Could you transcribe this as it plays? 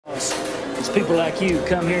It's people like you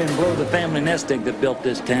come here and blow the family nest egg that built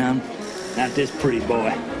this town, not this pretty boy.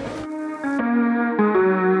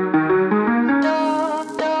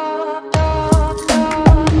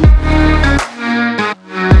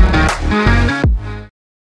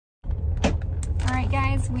 Alright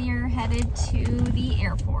guys, we are headed to the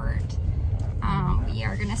airport. We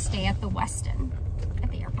are gonna stay at the Westin at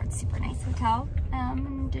the airport. Super nice hotel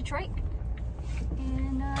in Detroit.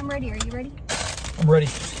 And I'm ready. Are you ready? I'm ready.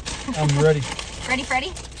 I'm ready. Ready,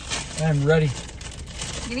 Freddy? I'm ready.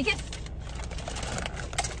 Give me a kiss.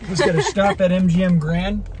 Just gotta stop at MGM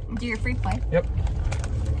Grand. Do your free flight. Yep.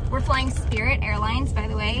 We're flying Spirit Airlines, by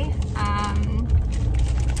the way.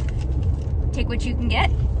 Take what you can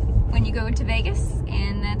get when you go to Vegas,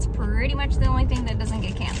 and that's pretty much the only thing that doesn't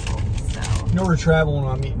get canceled. So. You know we're traveling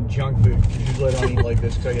when I'm eating junk food. Usually I don't eat like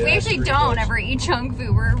this. We actually don't ever eat junk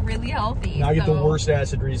food. We're really healthy. Now I get the worst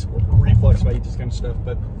acid reflux if I eat this kind of stuff,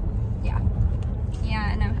 but. Yeah.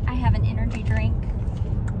 Yeah, and I have an energy drink.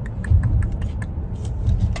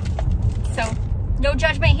 So, no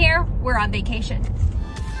judgment here. We're on vacation.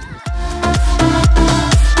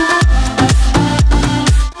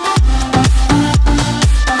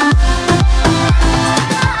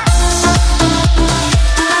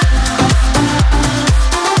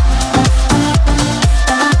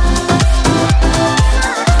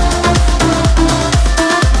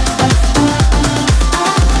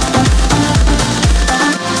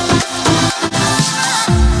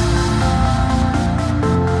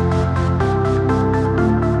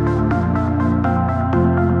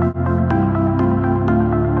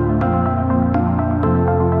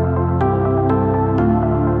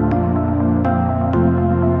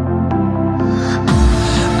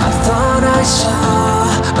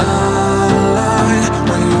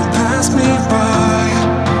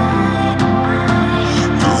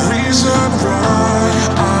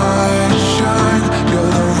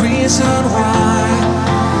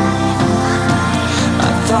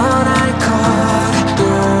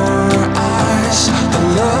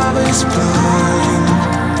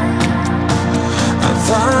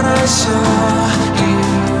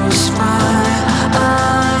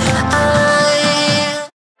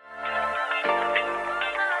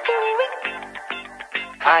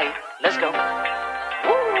 Hi, let's go. Alright,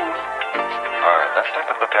 let's take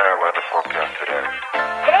a look at our weather forecast today.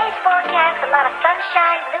 Today's forecast, a lot of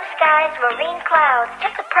sunshine, blue skies, marine clouds.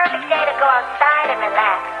 Just a perfect day to go outside and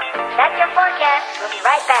relax. That's your forecast. We'll be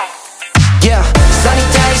right back. Yeah, sunny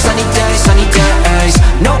days, sunny days, sunny days.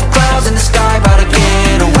 No clouds in the sky, about to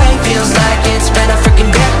get away. Feels like it's been a freaking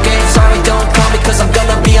decade. Sorry, don't call me cause I'm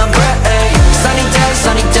gonna be on break.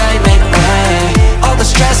 Sunny day, make way. All the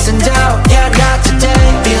stress and doubt, yeah, not today.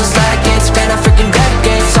 Feels like it's been a freaking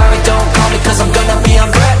decade. Sorry, don't call me cause I'm gonna be on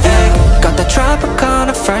break. Got the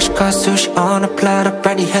Tropicana, fresh cut sushi on a platter.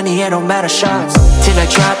 Brandy, Henny, it don't matter, shots. Till I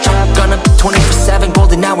drop, gonna be 24/7,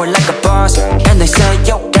 golden hour like a boss. And they say,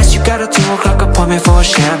 yo, guess you got a 2 o'clock appointment for a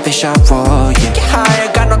champagne shot, whoa, yeah. Get higher,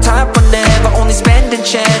 got no time for never, only spending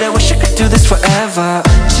cheddar. Wish I could do this forever.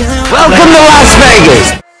 Welcome to Las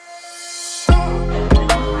Vegas!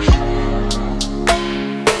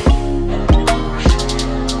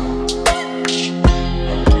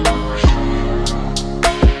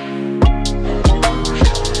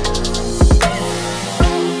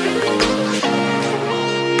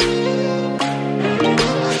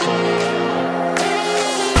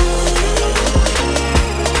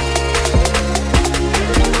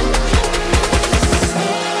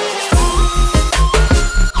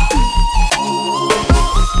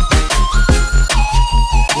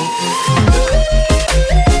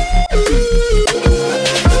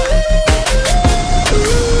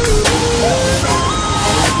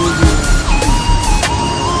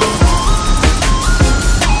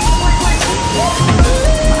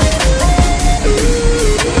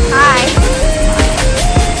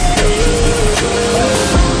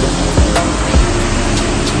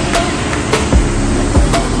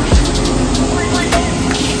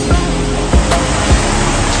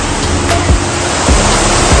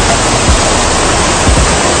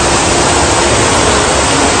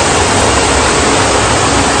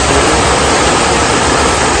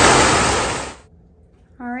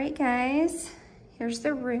 Here's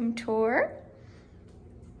the room tour.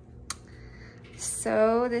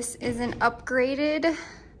 So this is an upgraded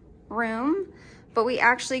room, but we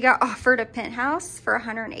actually got offered a penthouse for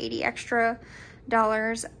 $180 extra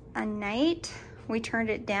a night. We turned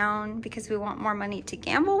it down because we want more money to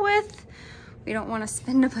gamble with. We don't want to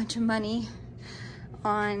spend a bunch of money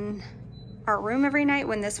on our room every night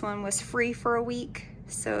when this one was free for a week.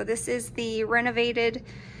 So this is the renovated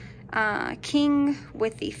king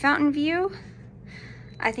with the fountain view.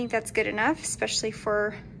 I think that's good enough, especially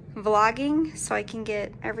for vlogging, so I can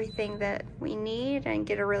get everything that we need and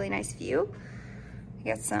get a really nice view. We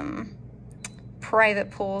got some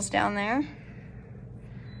private pools down there.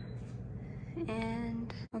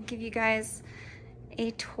 And I'll give you guys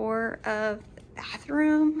a tour of the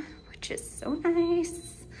bathroom, which is so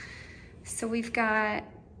nice. So we've got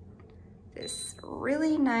this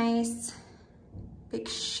really nice big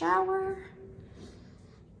shower.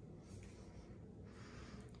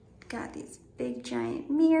 Got these big giant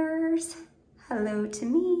mirrors. Hello to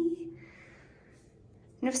me.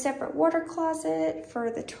 No separate water closet for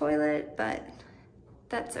the toilet, but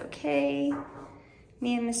that's okay.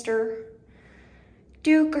 Me and Mr.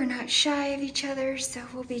 Duke are not shy of each other, so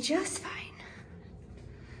we'll be just fine.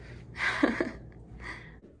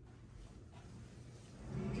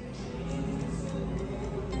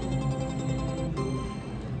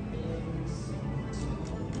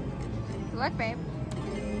 Good luck, babe.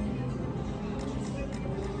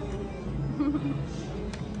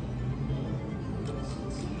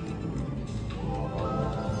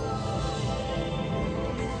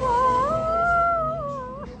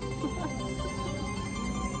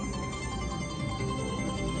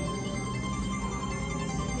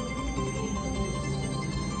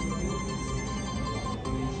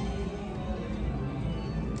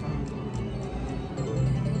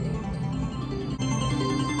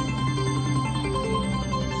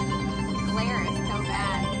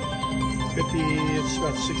 It's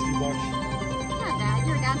about 60 bucks. Not bad.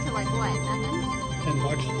 You're down to like what? Nothing? 10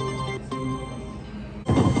 bucks.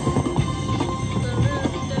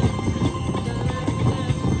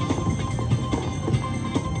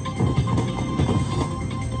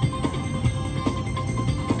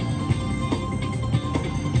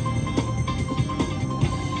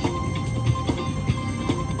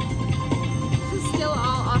 This is still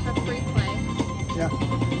all off of free play. Yeah.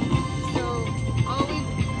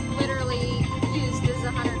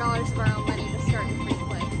 $100 of our own money to start in free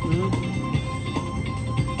play.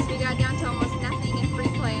 So we got down to almost nothing in free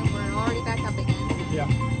play and we're already back up again. Yeah.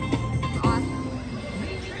 It's awesome.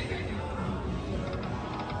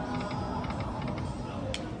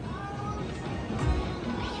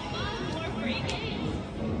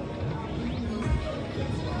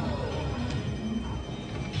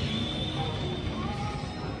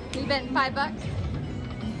 You bet $5?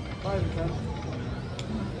 5 and 10.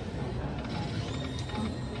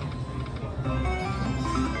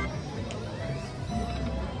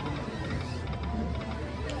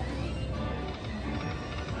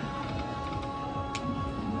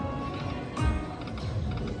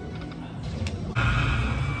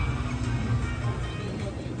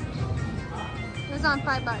 It was on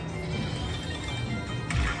 $5.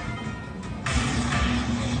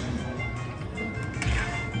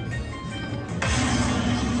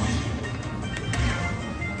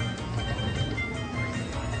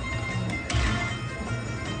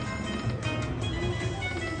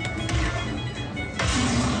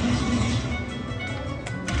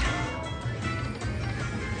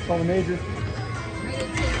 It's on the major. Rated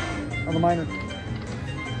 2. On the minor.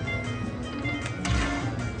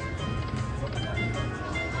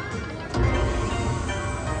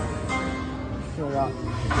 Yeah.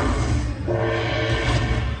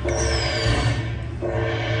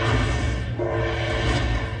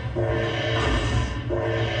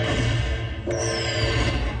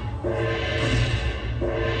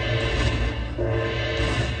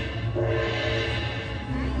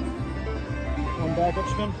 One backup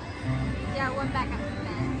spin? Yeah, one backup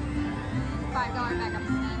spin. $5 backup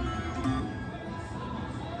spin.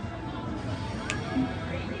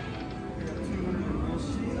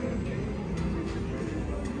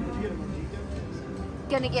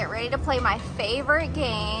 Gonna get ready to play my favorite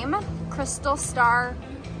game, Crystal Star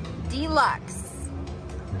Deluxe.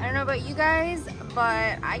 I don't know about you guys,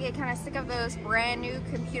 but I get kind of sick of those brand new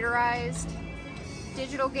computerized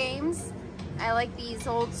digital games. I like these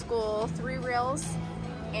old school 3 reels,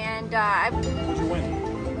 and Did you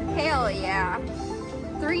win? hell yeah.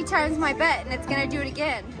 3 times my bet, and it's gonna do it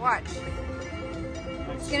again. Watch.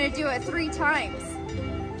 It's gonna do it 3 times.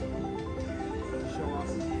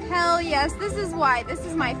 Hell yes, this is why. This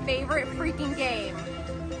is my favorite freaking game.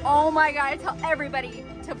 Oh my god, I tell everybody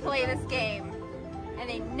to play this game. And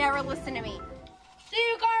they never listen to me. See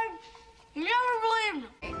you guys, never believe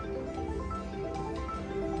me.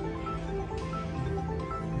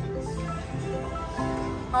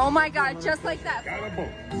 Oh my god, just like that. Got a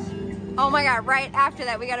bonus. Oh my god, right after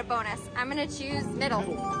that we got a bonus. I'm gonna choose middle.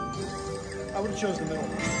 I would have chose the middle.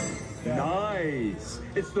 Yeah. Nice.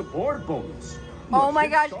 It's the board bonus. Oh my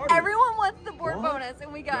gosh, everyone wants the board bonus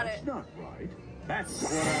and we got it. That's not right. That's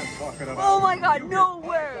what I'm talking about. Oh my god, You no get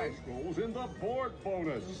way. dice rolls in the board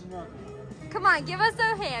bonus. Come on, give us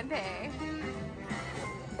a hand pay.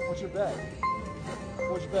 What's your bet?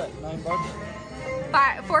 What's your bet? $9?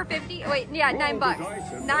 $4.50. Wait, yeah, $9.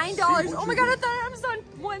 $9. Oh my god, I thought I was on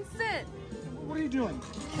 1 cent. What are you doing?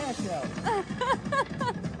 Cash out.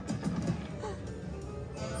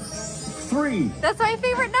 3. That's my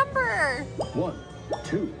favorite number. 1,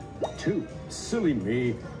 2, 2. Silly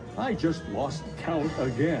me. I just lost count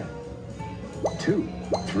again. 2,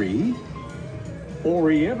 3.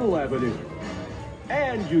 Oriental Avenue.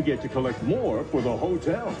 And you get to collect more for the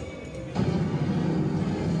hotel.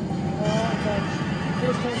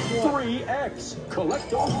 3X. Collect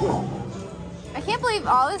those winnings. I can't believe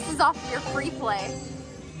all this is off your free play.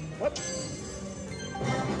 What?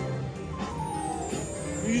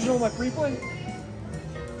 You just know my free play?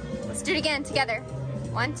 Let's do it again together.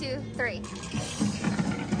 1, 2, 3.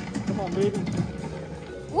 Come on, baby.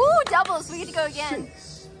 Woo, doubles. We get to go again.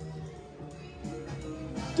 6.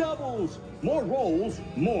 Doubles. More rolls,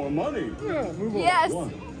 more money. Yeah, move on. Yes.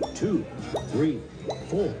 1, 2, 3,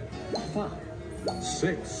 4, 5,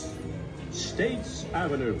 6. States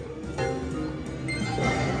Avenue.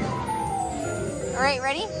 All right,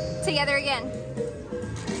 ready? Together again.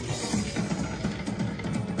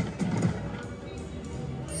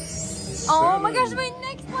 Oh my gosh, my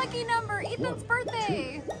next lucky number. Ethan's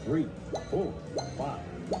birthday. 2, 3, 4, 5,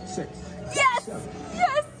 6. Yes! 7.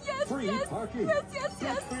 Yes, yes, Free yes. parking. Yes, yes,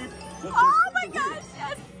 yes. Let's Oh just my go. gosh,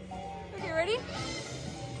 yes. Okay, ready?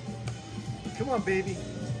 Come on, baby.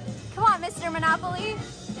 Come on, Mr. Monopoly.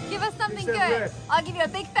 Give us something said good. red. I'll give you a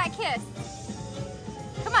big fat kiss.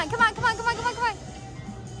 Come on, come on, come on, come on, come on, come on.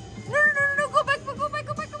 No, no, no, no, go back, go back,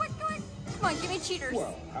 go back, go back, go back. Come on, give me cheaters.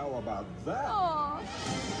 Well, how about that? Oh,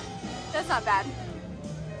 that's not bad.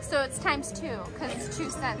 So it's times 2, because it's 2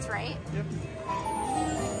 cents, right? Yep.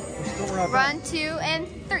 Still around. 1, 2, and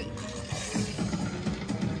 3.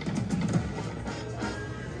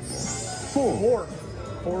 4.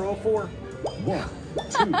 404. 1,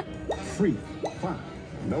 2, 3, 5.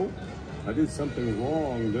 Nope, I did something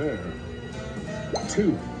wrong there.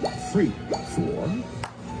 2, 3, 4.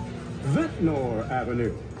 Ventnor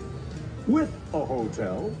Avenue. With a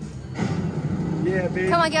hotel. Yeah, baby.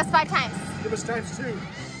 Come on, give us 5 times. Give us times 2.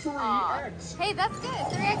 3X. Hey, that's good.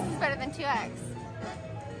 3X is better than 2X.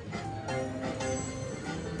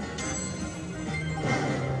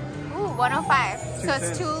 Ooh, 105. So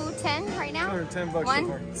it's 210 right now? 210 bucks.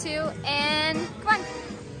 1, 2, and come on.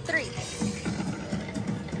 3.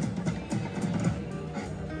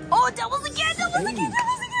 Oh, doubles again, doubles again,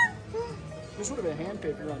 doubles again. This would have been hand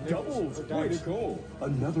paper on Doubles. Way to go.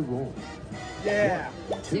 Another roll. Yeah.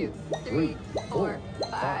 2, 3, 4,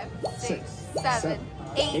 5, 6, 7,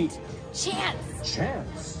 8. Chance.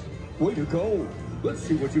 Chance. Way to go. Let's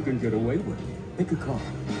see what you can get away with. Pick a card.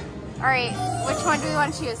 All right, which one do we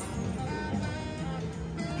want to choose?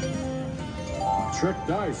 Trick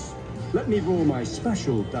dice. Let me roll my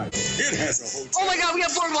special dice. It has a hotel. Oh my god, we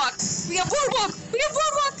have Boardwalk. We have Boardwalk. We have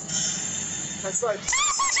Boardwalk. That's right. Is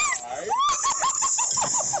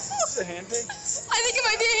this a hand pay? I think it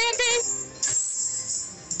might be a hand pay.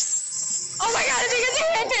 Oh my god, I think it's a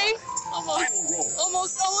hand pay. Almost. Final roll.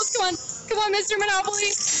 Almost. Come on. Come on, Mr.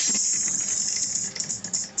 Monopoly.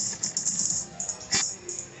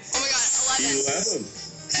 Oh my god, 11. 11.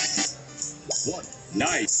 1.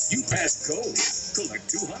 Nice. You passed code. Collect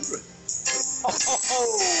 200.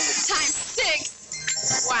 Times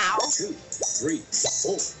 6. Wow. 2, 3,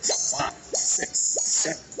 4, 5, 6,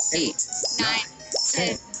 7, 8, 9,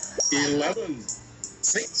 10. 11.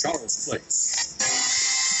 St. Charles Place.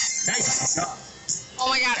 Nice job. Oh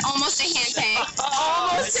my god, almost a hand pay.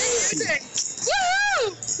 Almost a hand pay.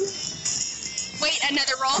 Woohoo! Wait,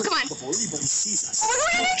 another roll. Come on. Before anybody sees us. Oh my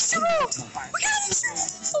god, we got an extra roll. We got an extra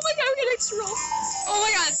roll. Oh my god, we got an extra roll. Oh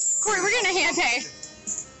my god. Corey, we're getting a hand pay.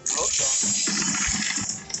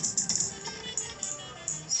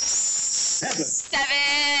 Seven.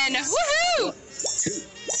 7. Woohoo! 2,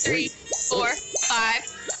 3, 4, 5,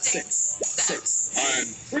 6, 7. I'm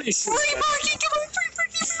pretty sure. Free parking! Come on, free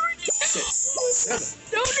parking! 7.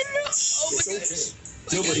 No, no, no! Oh my It's gosh.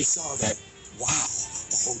 okay. Nobody saw that. Wow,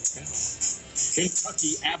 a hotel.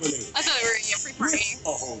 Kentucky Avenue. I thought we were gonna get free parking.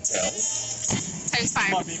 A hotel. Times 5.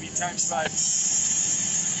 Come on, baby. Times 5.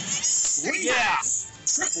 Yeah.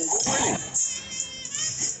 Triple the winnings.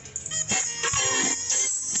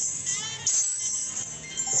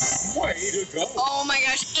 Way to go. Oh my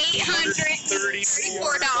gosh, $834.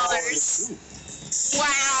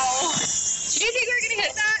 Wow. Do you think we're gonna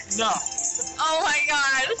hit that? No. Oh my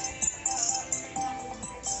god.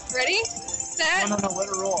 Ready? Set? No, let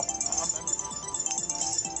it roll.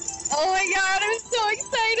 Oh my god, I'm so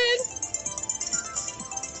excited.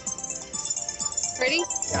 Ready?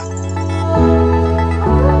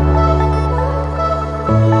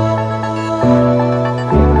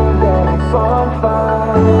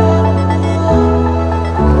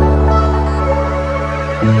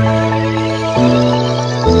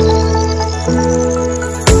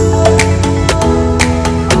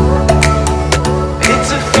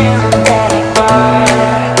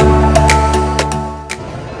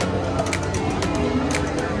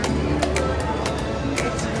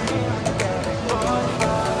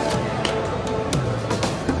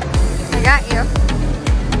 I got you.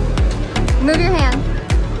 Move your hand.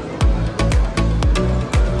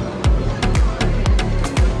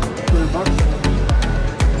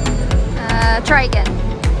 Try again.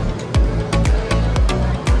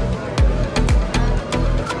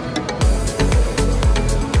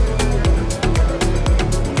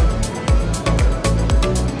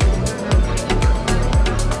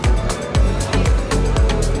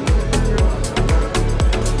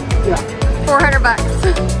 Yeah. $400.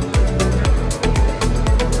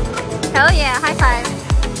 Hell yeah, high five.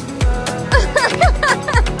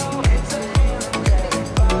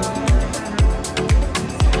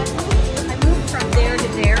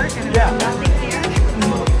 Yeah.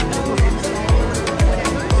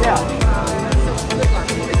 Yeah.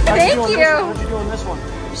 Thank you. How'd you do on this one?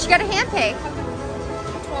 She got a hand pay. $12.50,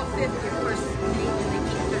 of course, they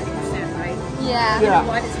keep 30%, right? Yeah. Yeah.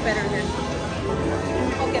 What is better than,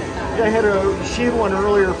 I'll get it back. Yeah, I had a machine one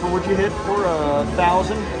earlier for what you hit for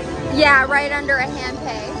 1,000. Yeah, right under a hand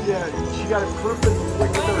pay. Yeah, she got it perfect.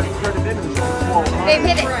 Like with her credit in, it was like 1,200. They've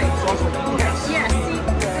hit it. Right. So I was like, yes. Yeah, see,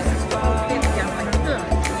 this is $12.50. I'm like, ugh.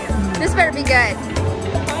 Yeah. This better be good.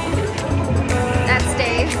 That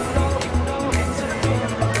stays.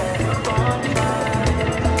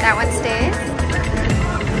 That one stays.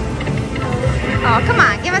 Oh, come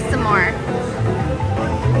on, give us some more.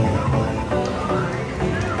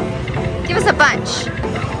 Give us a bunch.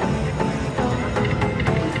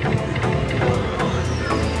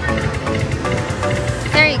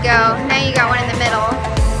 There you go. Now you got one in the middle.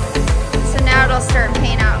 So now it'll start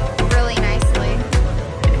paying out really nicely.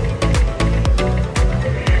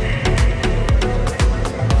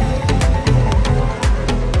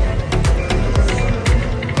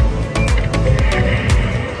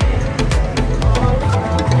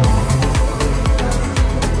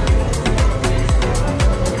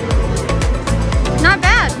 Not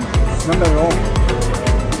bad. Not bad at all.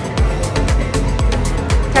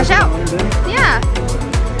 Cash out. Yeah.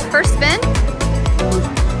 First spin.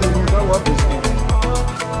 I love this game.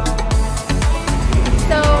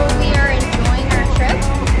 So we are enjoying our trip.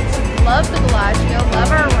 Love the Bellagio.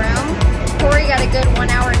 Love our room. Corey got a good 1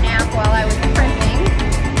 hour nap while I was primping.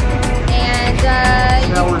 And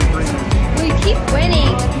Now we're in green. we keep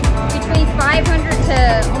winning between $500 to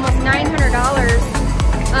almost $900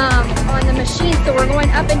 on the machine. So we're going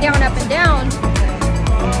up and down, up and down.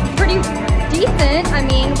 Pretty decent. I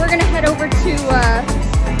mean, we're gonna head over to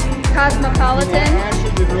Cosmopolitan.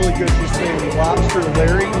 Ashley did really good. She's playing Lobster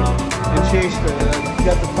Larry and chased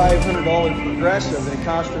got the $500 progressive and it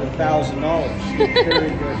cost her $1,000. Very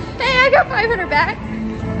good. Hey, I got 500 back.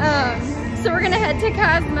 So we're gonna head to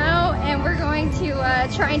Cosmo and we're going to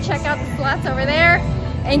try and check out the slots over there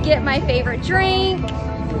and get my favorite drink.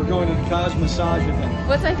 We're going to the Cosmassage event.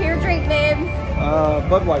 What's my favorite drink, babe?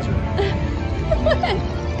 Budweiser.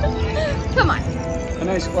 Come on. A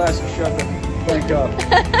nice glass of shut the blank up.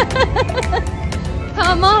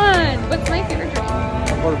 Come on. What's my favorite drink?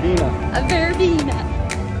 A Barbina. A verbena.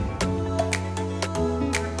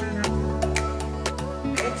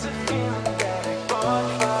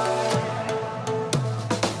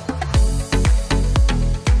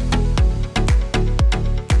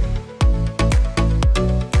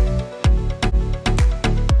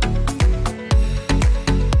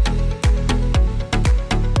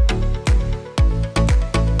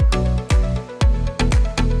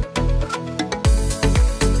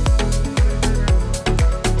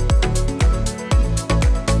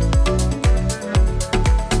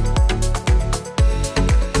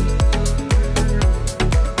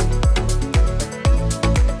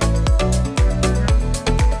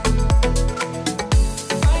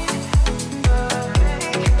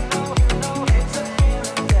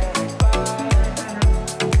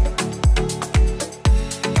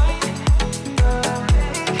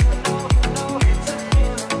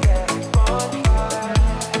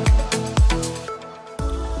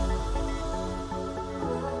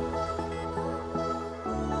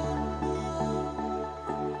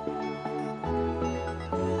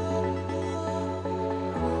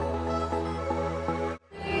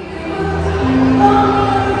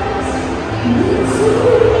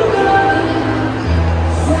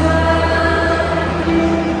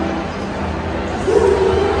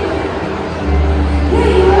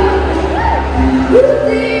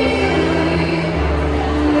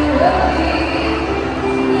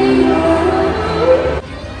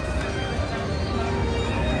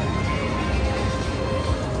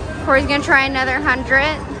 try another 100?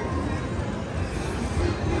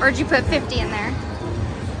 Or did you put 50 in there?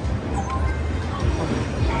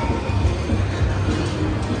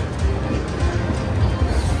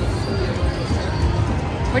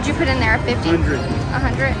 What'd you put in there, a 50? 100.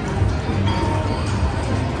 100?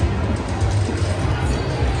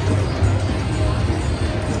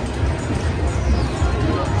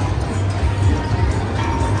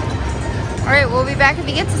 All right, we'll be back if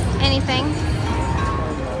he gets anything.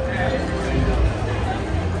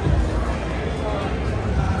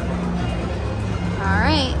 All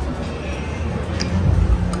right.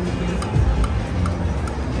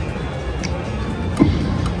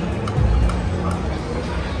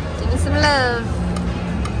 Give me some love.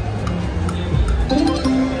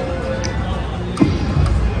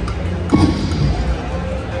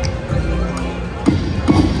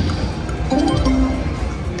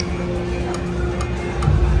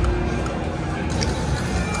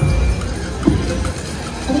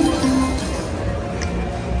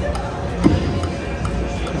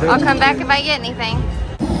 I'll come back if I get anything.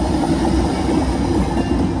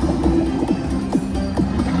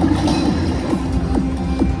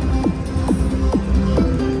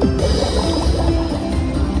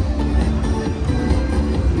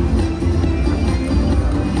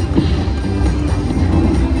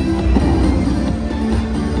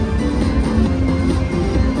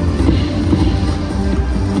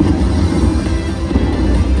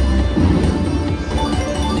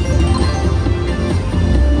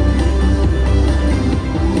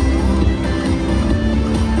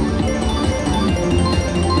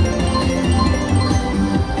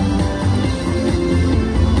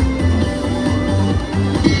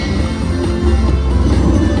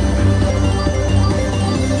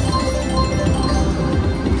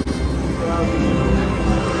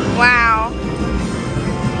 Wow.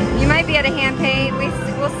 You might be at a hand pay.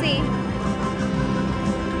 We'll see.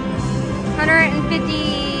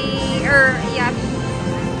 150, or yeah,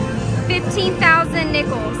 15,000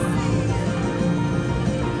 nickels.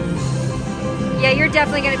 Yeah, you're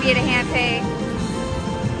definitely going to be at a hand pay.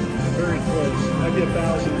 Very close. I'd be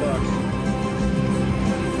 $1,000.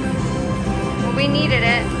 Well, we needed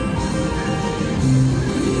it.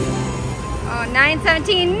 Oh,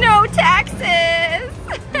 917, no taxes.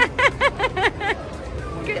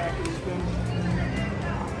 Good.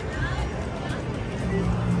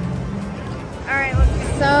 All right, let's go.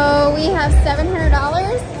 So we have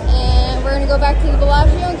 $700 and we're gonna go back to the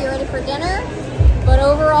Bellagio and get ready for dinner. But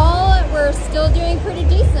overall, we're still doing pretty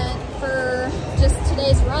decent for just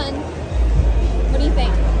today's run. What do you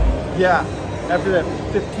think? Yeah, after that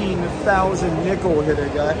 15,000 nickel hit I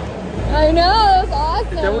got. I know, that was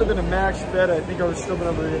awesome. If that would have been a max bet, I think I would have still been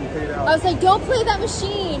able to get paid out. I was like, don't play that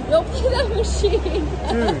machine. Don't play that machine.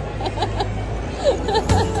 Dude.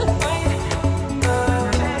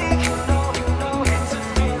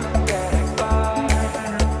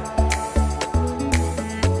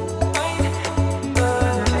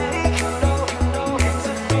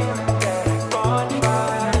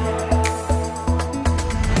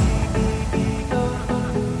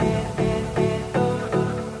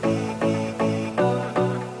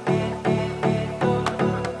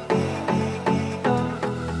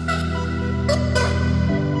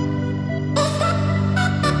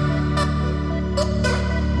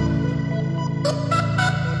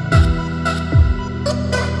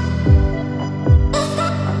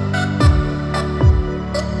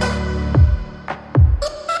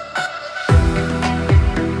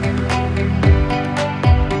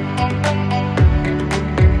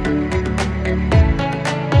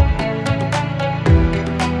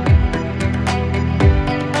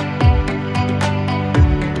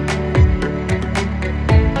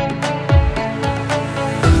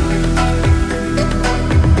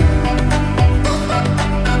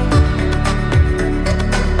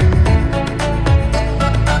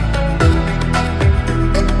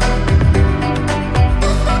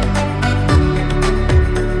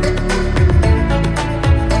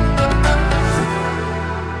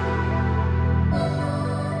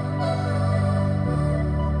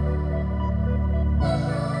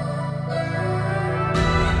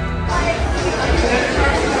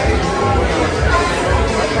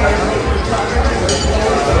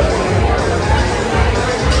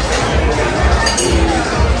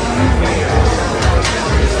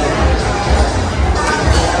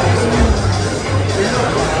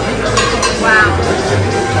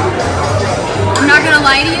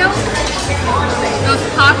 lie to you, those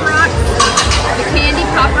Pop Rocks, the candy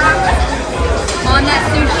Pop Rocks on that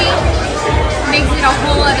sushi makes it a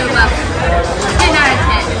whole other level. 10 out of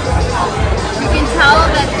 10. You can tell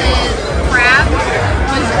that the crab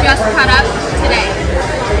was just cut up today.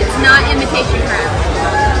 It's not imitation crab.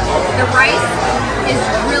 The rice is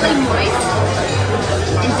really moist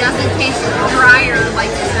and doesn't taste dry or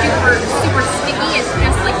like super sticky. It's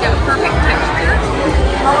just like the perfect texture.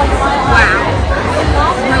 Wow.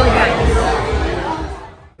 Really good.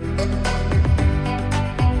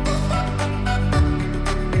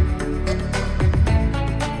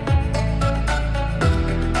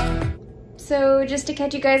 So just to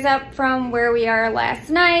catch you guys up from where we are last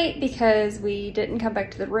night, because we didn't come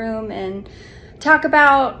back to the room and talk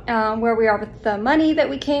about where we are with the money that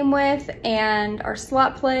we came with and our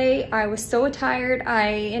slot play. I was so tired,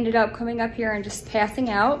 I ended up coming up here and just passing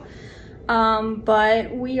out.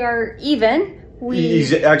 But we are even.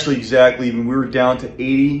 Actually, exactly even. We were down to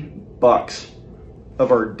 $80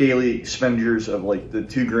 of our daily expenditures of like the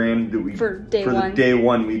 $2,000 that we for day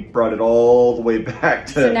one. We brought it all the way back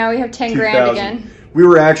to. So now we have 10 grand again. We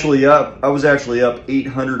were actually up. I was actually up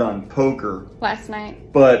 800 on poker last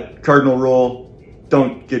night. But cardinal rule: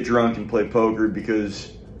 don't get drunk and play poker,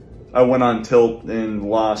 because I went on tilt and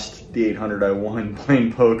lost the 800 I won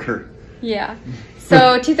playing poker. Yeah.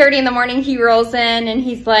 So 2:30 in the morning, he rolls in and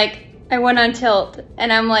he's like, "I went on tilt,"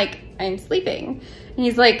 and I'm like, "I'm sleeping," and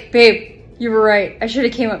he's like, "Babe, you were right. I should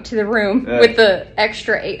have came up to the room with the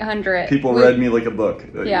extra 800. People read me like a book.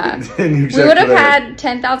 Yeah. We would have had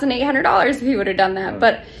 $10,800 if he would have done that.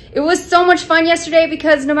 But it was so much fun yesterday,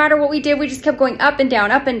 because no matter what we did, we just kept going up and down,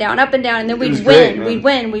 up and down, up and down. And then we'd win, we'd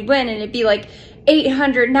win, we'd win. And it'd be like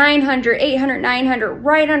 800, 900, 800, 900,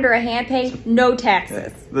 right under a hand pay, no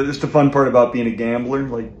taxes. Yeah. That's the fun part about being a gambler.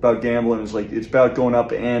 Like, about gambling is like, it's about going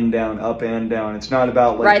up and down, up and down. It's not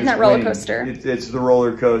about like riding that roller coaster. It's the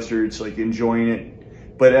roller coaster. It's like enjoying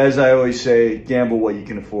it. But as I always say, gamble what you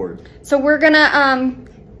can afford. So we're gonna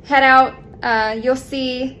head out. You'll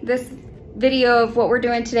see this video of what we're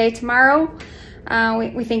doing today tomorrow.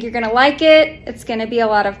 We think you're gonna like it. It's gonna be a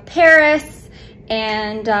lot of Paris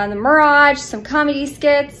and the Mirage, some comedy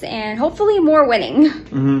skits, and hopefully more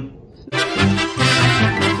winning.